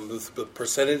the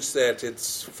percentage that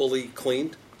it's fully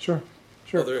cleaned? Sure.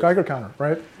 Geiger counter,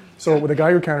 right? So with a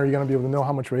Geiger counter, you're going to be able to know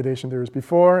how much radiation there is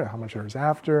before, and how much there is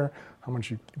after, how much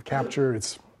you capture.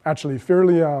 It's actually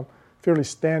fairly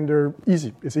standard,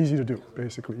 easy. It's easy to do,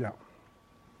 basically, yeah.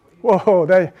 Whoa,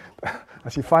 I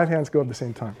see 5 hands go up at the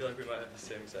same time. I feel like we might have the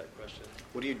same exact question.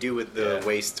 What do you do with the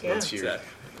waste once you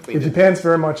clean it? It depends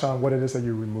very much on what it is that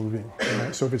you're removing.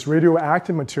 Right? So if it's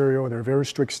radioactive material, there are very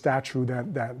strict statutes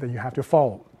that you have to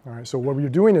follow. All right? So what you're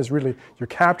doing is really you're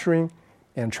capturing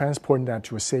and transporting that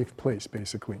to a safe place,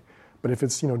 basically. But if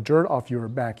it's dirt off your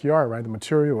backyard, right, the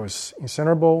material is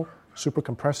incinerable, super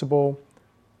compressible,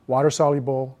 water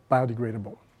soluble,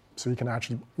 biodegradable. So you can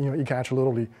actually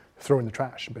literally throw in the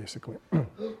trash, basically.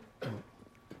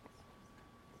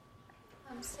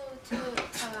 So to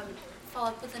follow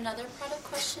up with another product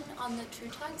question on the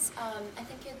TrueTags, I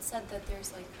think you had said that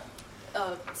there's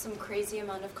some crazy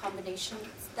amount of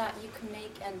combinations that you can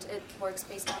make, and it works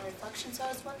based on reflection. So I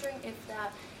was wondering if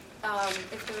that,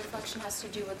 if the reflection has to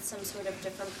do with some sort of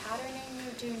different patterning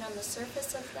you're doing on the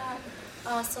surface of that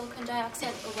silicon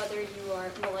dioxide, or whether you are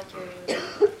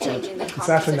molecularly changing the composition. It's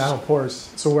actually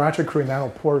nanopores. So we're actually creating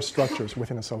nanopore structures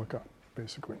within the silica,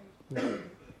 basically. Yeah.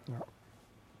 Yeah.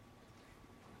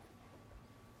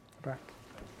 Back.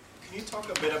 Can you talk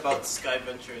a bit about Sky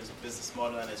Ventures' business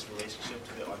model and its relationship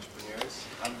to the entrepreneurs?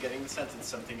 I'm getting the sense it's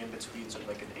something in between sort of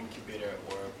like an incubator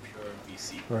or a pure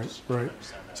VC. Right.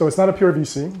 So it's not a pure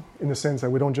VC in the sense that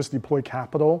we don't just deploy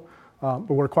capital, but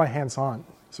we're quite hands-on.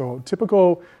 So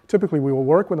typically we will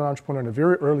work with an entrepreneur in a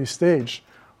very early stage,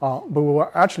 but we'll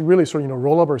actually really sort of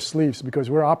roll up our sleeves because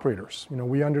we're operators.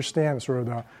 We understand sort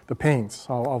of the pains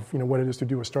of what it is to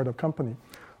do a startup company.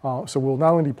 So we'll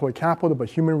not only deploy capital, but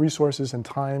human resources and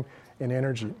time and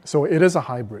energy. So it is a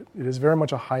hybrid. It is very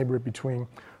much a hybrid between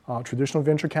traditional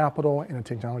venture capital and a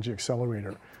technology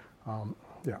accelerator.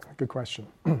 Yeah, good question.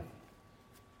 How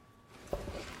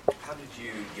did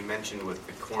you mentioned with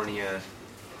the Cornea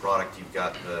product, you've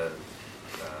got the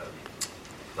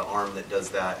arm that does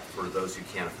that for those who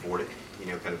can't afford it,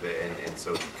 kind of, and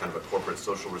so kind of a corporate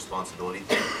social responsibility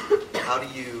thing. How do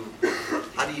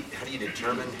you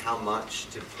determine how much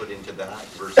to put into that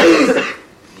versus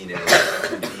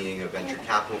being a venture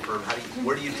capital firm?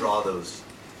 Where do you draw those?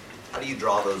 How do you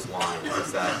draw those lines?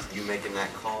 Is that you making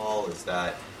that call? Is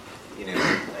that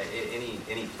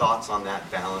any thoughts on that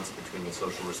balance between the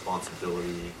social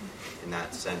responsibility in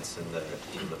that sense and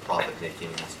the profit making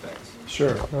aspects?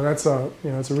 Sure. No, that's a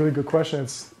really good question.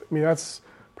 That's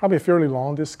probably a fairly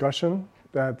long discussion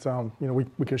that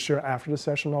we can share after the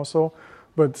session also.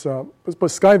 But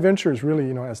Sky Ventures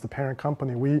really, as the parent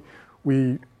company,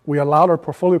 we allowed our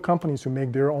portfolio companies to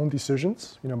make their own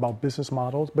decisions, about business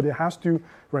models. But it has to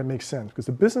make sense because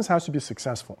the business has to be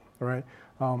successful, right?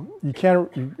 You can't,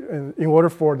 in order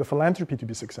for the philanthropy to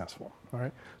be successful,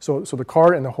 right? So the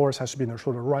cart and the horse has to be in the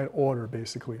sort of right order,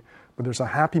 basically. But there's a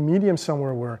happy medium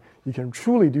somewhere where you can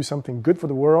truly do something good for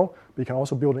the world, but you can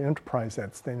also build an enterprise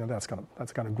that's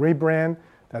got a great brand,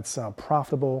 that's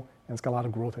profitable, and it's got a lot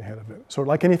of growth ahead of it. So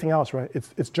like anything else, right?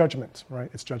 It's judgment,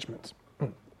 right? It's judgment.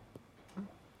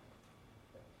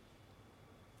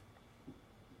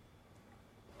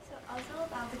 Also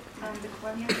about the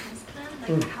cornea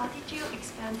transplant, how did you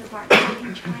expand the market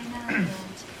in China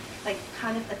and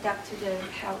kind of adapt to the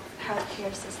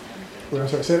healthcare system? Wait, I'm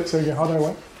sorry, say it again. How did I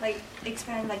what?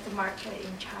 Expand the market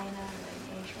in China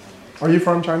and Asia. Are you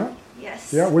from China?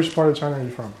 Yes. Yeah. Which part of China are you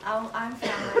from? I'm from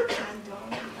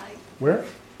Shandong. Where?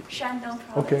 Shandong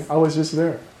province. Okay, I was just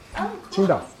there. Oh, cool.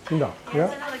 Qingdao. Yeah.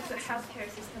 The healthcare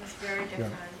system is very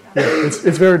different. Yeah,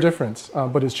 it's very different,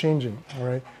 but it's changing, all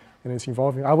right, and it's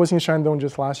evolving. I was in Shandong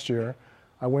just last year.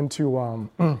 I went to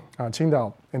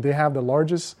Qingdao, and they have the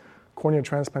largest cornea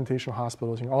transplantation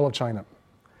hospitals in all of China,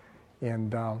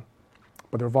 and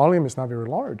but their volume is not very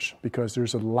large because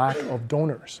there's a lack of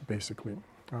donors, basically.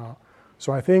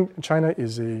 So I think China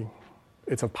it's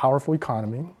a powerful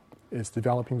economy. It's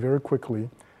developing very quickly,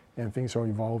 and things are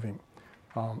evolving.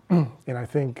 And I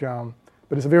think,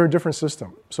 but it's a very different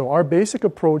system. So our basic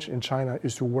approach in China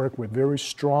is to work with very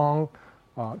strong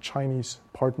Chinese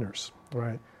partners,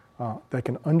 right, that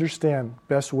can understand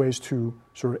best ways to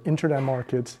sort of enter that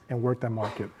market and work that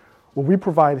market. What we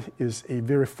provide is a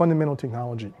very fundamental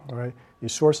technology, right, a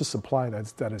source of supply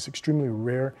that is extremely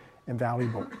rare and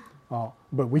valuable.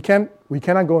 But we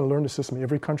cannot go and learn the system in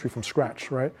every country from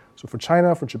scratch, right? So for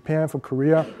China, for Japan, for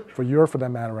Korea, for Europe, for that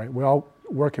matter, right? We're all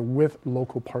working with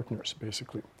local partners,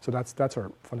 basically. So that's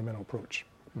our fundamental approach.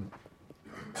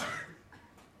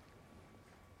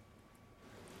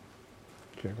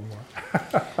 Okay, one more.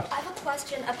 I have a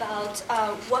question about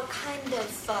what kind of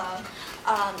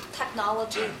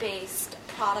technology-based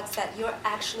products that you're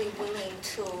actually willing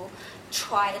to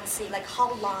try and see, like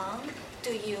how long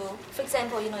do you, for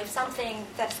example, if something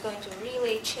that's going to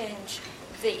really change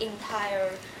the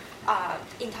entire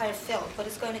field, but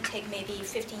it's going to take maybe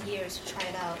 15 years to try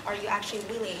it out, are you actually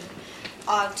willing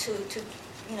to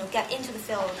get into the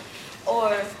field,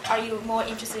 or are you more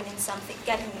interested in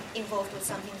getting involved with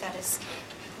something that is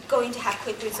going to have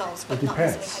quick results, but not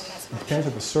necessarily having as much? It depends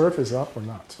if the surf is up or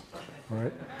not,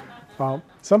 right?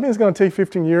 Something that's going to take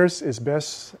 15 years is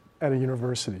best at a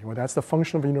university. Well, that's the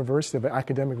function of a university, of an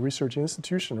academic research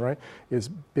institution, right? Is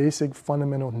basic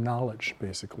fundamental knowledge,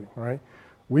 basically, right?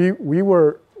 We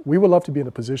would love to be in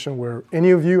a position where any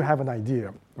of you have an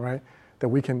idea, right, that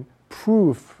we can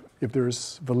prove if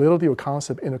there's validity or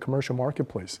concept in a commercial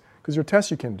marketplace, because there are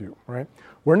tests you can do, right?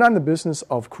 We're not in the business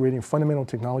of creating fundamental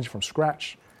technology from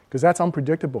scratch. because that's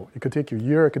unpredictable. It could take you a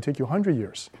year, it could take you 100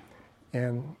 years,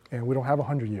 and we don't have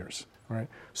 100 years, right?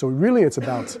 So really it's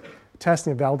about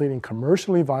testing and validating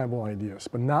commercially viable ideas,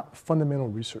 but not fundamental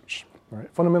research,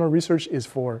 right? Fundamental research is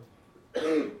for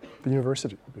the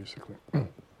university, basically.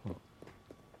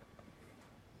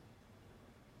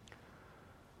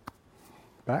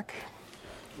 Back.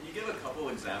 Can you give a couple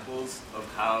examples of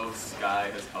how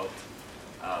Sky has helped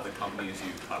the companies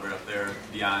you've covered up there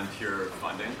beyond pure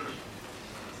funding?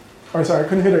 Oh, sorry, I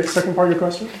couldn't hear the second part of your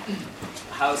question.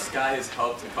 How Sky has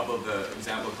helped a couple of the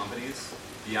example companies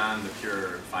beyond the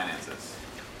pure finances?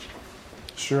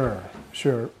 Sure.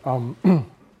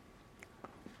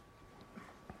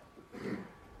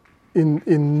 In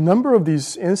a number of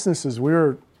these instances,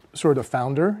 we're sort of the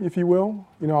founder, if you will,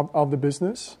 of the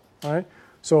business, right?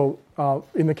 So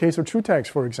in the case of TrueText,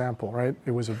 for example, right,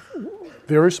 it was a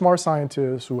very smart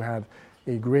scientist who had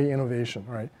a great innovation,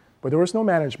 right? But there was no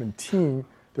management team,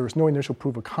 there was no initial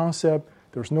proof of concept,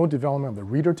 there was no development of the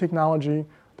reader technology,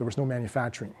 there was no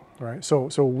manufacturing, right? So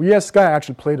we as Sky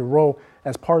actually played a role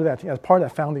as part of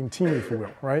that founding team, if you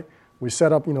will, right? We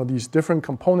set up these different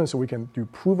components so we can do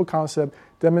proof of concept,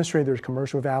 demonstrate there's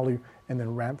commercial value, and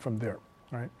then ramp from there,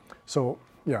 right? So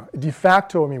yeah, de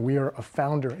facto, we are a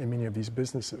founder in many of these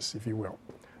businesses, if you will,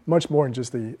 much more than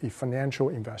just a financial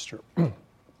investor. How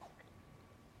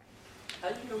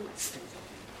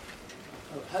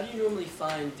do you normally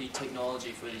find the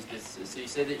technology for these businesses? So you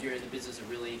say that you're in the business of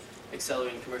really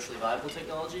accelerating commercially viable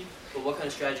technology, but what kind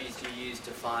of strategies do you use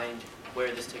to find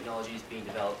where this technology is being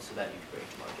developed so that you can bring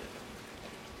it to market?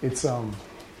 It's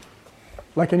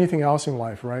like anything else in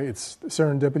life, right? It's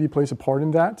serendipity plays a part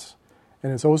in that,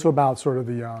 and it's also about sort of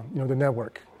the the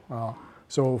network.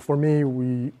 So for me,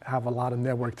 we have a lot of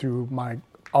network through my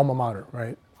alma mater,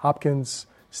 right? Hopkins,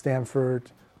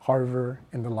 Stanford, Harvard,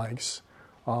 and the likes.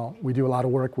 We do a lot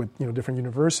of work with different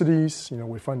universities.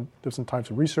 We fund different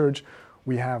types of research.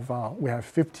 We have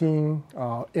 15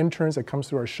 interns that comes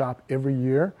through our shop every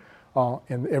year,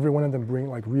 and every one of them bring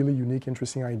like really unique,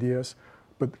 interesting ideas.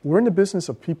 But we're in the business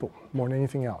of people more than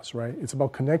anything else, right? It's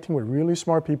about connecting with really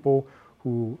smart people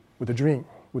who with a dream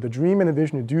and a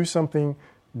vision to do something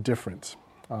different.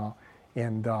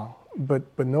 But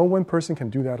no one person can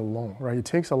do that alone, right? It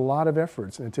takes a lot of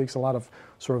efforts, and it takes a lot of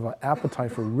sort of an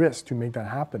appetite for risk to make that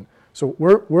happen. So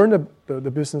we're in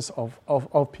the business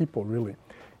of people, really,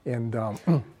 and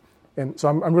so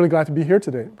I'm really glad to be here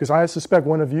today, because I suspect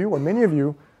one of you or many of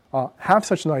you have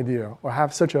such an idea or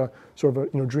have such a sort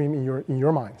of a dream in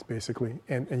your minds, basically,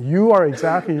 and you are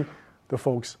exactly the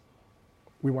folks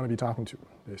we want to be talking to,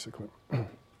 basically.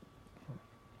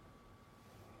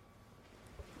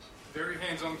 Very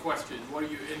hands-on question. What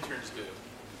do your interns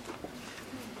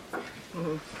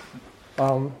do?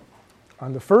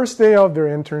 On the first day of their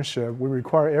internship, we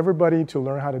require everybody to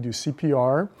learn how to do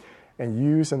CPR and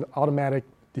use an automatic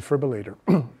defibrillator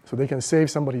so they can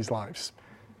save somebody's lives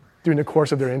during the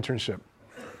course of their internship.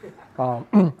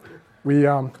 We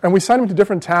sign them to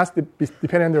different tasks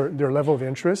depending on their level of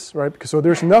interest, right? So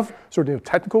there's enough sort of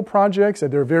technical projects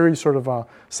that they're very sort of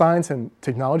science and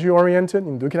technology oriented,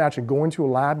 and they can actually go into a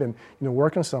lab and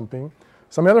work on something.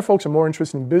 Some other folks are more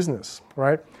interested in business,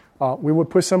 right? We would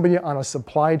put somebody on a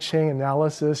supply chain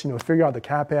analysis, figure out the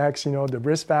CapEx, the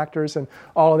risk factors, and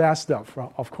all of that stuff,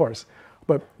 of course.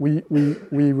 But we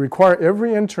require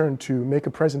every intern to make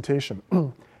a presentation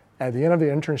at the end of the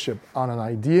internship on an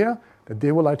idea that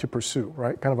they would like to pursue,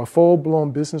 right? Kind of a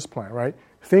full-blown business plan, right?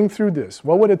 Think through this.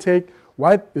 What would it take?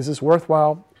 Why is this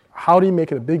worthwhile? How do you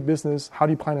make it a big business? How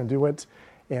do you plan to do it?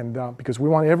 And because we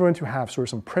want everyone to have sort of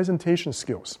some presentation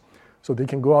skills, so they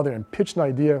can go out there and pitch an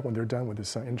idea when they're done with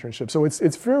this internship. So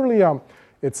it's fairly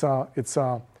it's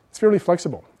fairly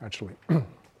flexible, actually. So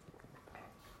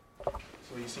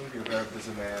you seem to be a very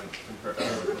busy man compared to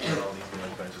all these new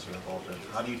adventures you're involved in.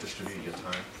 How do you distribute your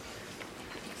time?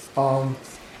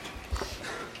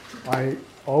 I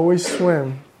always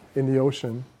swim in the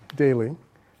ocean daily.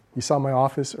 You saw my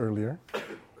office earlier.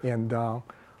 And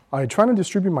I try to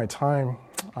distribute my time,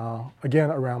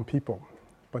 again, around people,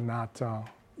 but not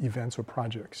events or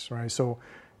projects, right? So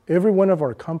every one of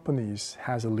our companies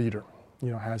has a leader,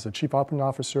 has a chief operating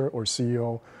officer or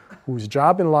CEO whose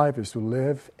job in life is to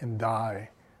live and die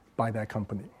by that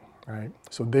company, right?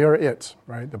 So they are it,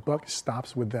 right? The buck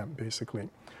stops with them, basically.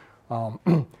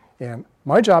 And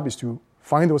my job is to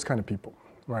find those kind of people,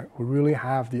 right, who really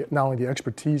have not only the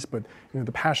expertise, but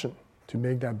the passion to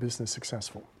make that business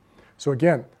successful. So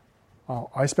again,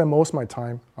 I spend most of my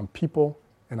time on people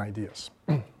and ideas.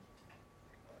 What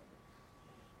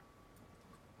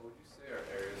would you say are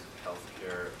areas of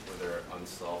healthcare where there are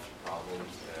unsolved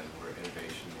problems and where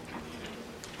innovation will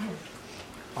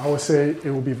be I would say it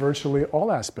will be virtually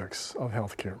all aspects of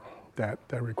healthcare that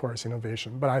requires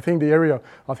innovation. But I think the area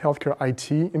of healthcare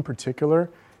IT in particular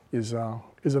is a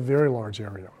very large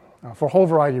area for a whole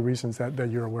variety of reasons that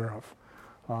you're aware of.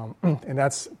 And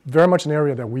that's very much an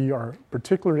area that we are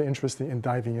particularly interested in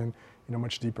diving in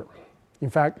much deeper.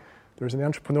 In fact, there's an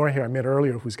entrepreneur here I met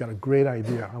earlier who's got a great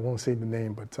idea. I won't say the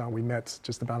name, but we met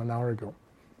just about an hour ago.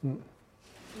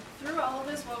 Through all of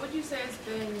this, what would you say has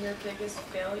been your biggest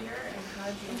failure, and how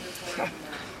did you move forward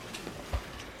from that?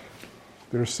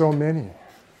 There's so many.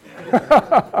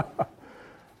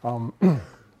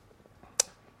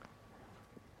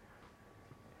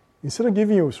 Instead of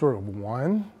giving you sort of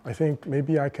one, I think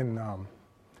maybe I can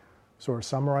sort of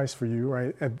summarize for you,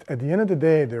 right? At the end of the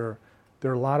day, there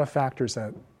are a lot of factors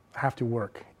that have to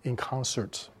work in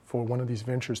concert for one of these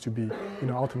ventures to be,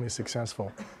 ultimately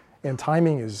successful. And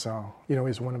timing is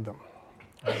one of them.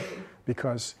 Right?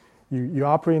 Because you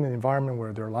operate in an environment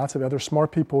where there are lots of other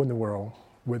smart people in the world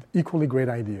with equally great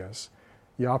ideas.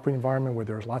 You operate in an environment where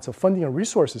there's lots of funding and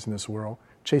resources in this world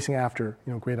chasing after,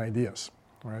 great ideas,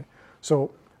 right?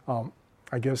 So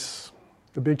I guess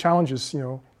the big challenge is,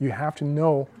 you have to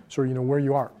know sort of, where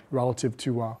you are relative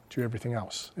to everything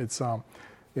else.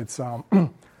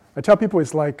 I tell people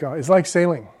it's like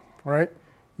sailing, right?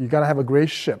 You got to have a great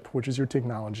ship, which is your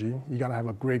technology. You got to have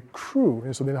a great crew,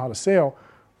 and so they know how to sail.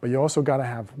 But you also got to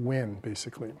have wind,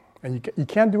 basically. And you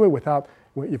can't do it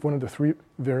if one of the three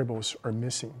variables are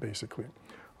missing, basically.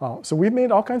 So we've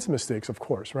made all kinds of mistakes, of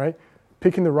course, right?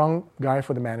 Picking the wrong guy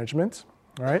for the management,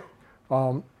 right?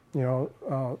 There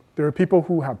are people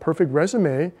who have perfect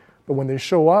resume, but when they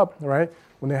show up, right,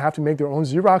 when they have to make their own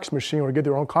Xerox machine or get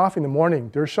their own coffee in the morning,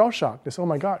 they're shell-shocked. They say, oh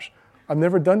my gosh, I've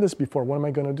never done this before. What am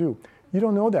I going to do? You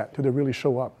don't know that till they really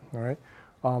show up, all right?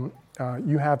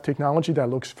 You have technology that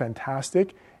looks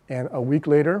fantastic, and a week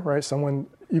later, right, someone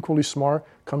equally smart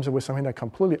comes up with something that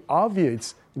completely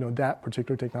obviates, that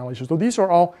particular technology. So these are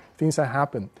all things that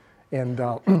happen. And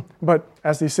but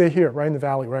as they say here, right in the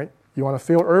Valley, right, you want to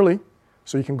fail early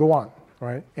so you can go on,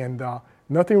 right? And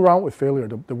nothing wrong with failure.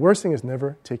 The worst thing is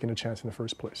never taking a chance in the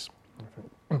first place.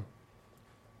 So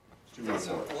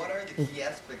what are the key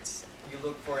aspects you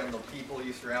look for in the people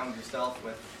you surround yourself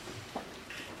with?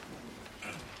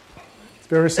 It's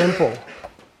very simple.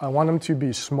 I want them to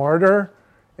be smarter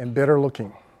and better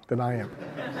looking than I am.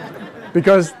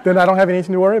 Because then I don't have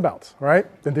anything to worry about, right?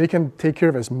 Then they can take care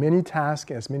of as many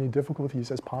tasks, as many difficulties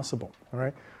as possible, all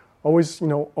right? Always,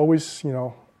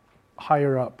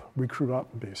 hire up, recruit up,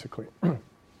 basically.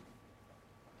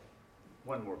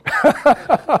 One more.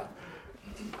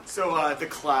 So the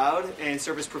cloud and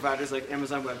service providers like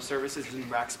Amazon Web Services and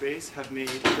Rackspace have made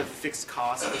the fixed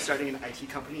cost of starting an IT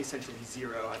company essentially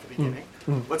zero at the beginning.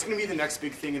 What's going to be the next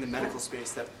big thing in the medical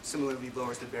space that similarly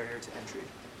lowers the barrier to entry?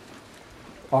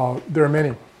 There are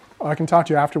many. I can talk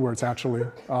to you afterwards, actually.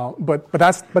 But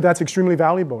that's extremely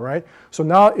valuable, right? So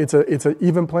now it's an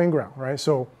even playing ground, right?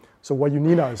 So what you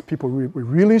need now is people with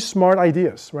really smart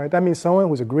ideas, right? That means someone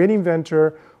who's a great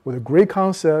inventor with a great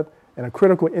concept and a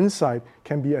critical insight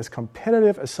can be as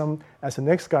competitive as the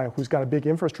next guy who's got a big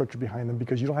infrastructure behind them,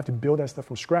 because you don't have to build that stuff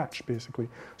from scratch, basically.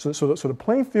 So the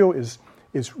playing field is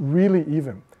really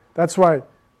even. That's why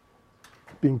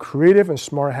being creative and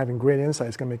smart, having great insight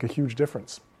is going to make a huge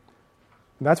difference.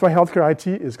 And that's why healthcare IT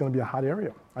is going to be a hot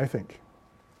area, I think.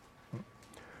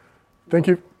 Thank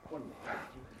you.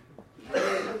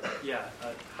 Yeah.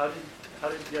 How did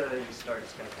you start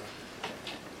Skype?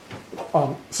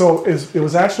 So it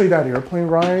was actually that airplane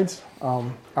ride.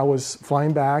 I was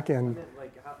flying back and...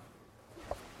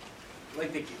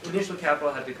 Like the initial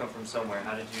capital had to come from somewhere.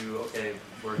 How did you,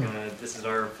 this is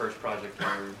our first project,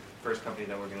 our first company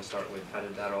that we're going to start with. How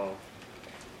did that all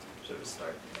sort of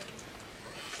start?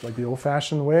 It's like the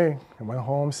old-fashioned way. I went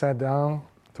home, sat down,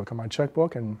 took out my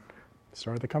checkbook, and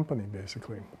started the company,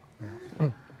 basically.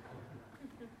 Yeah.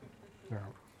 Yeah.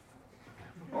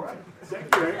 All right.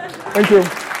 Thank you. Thank you.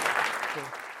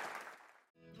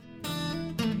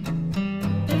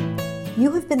 You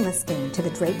have been listening to the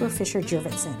Draper Fisher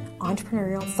Jurvetson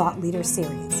Entrepreneurial Thought Leader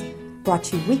Series, brought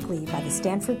to you weekly by the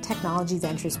Stanford Technology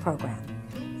Ventures Program.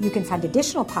 You can find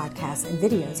additional podcasts and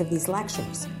videos of these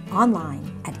lectures online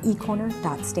at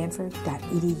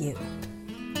ecorner.stanford.edu.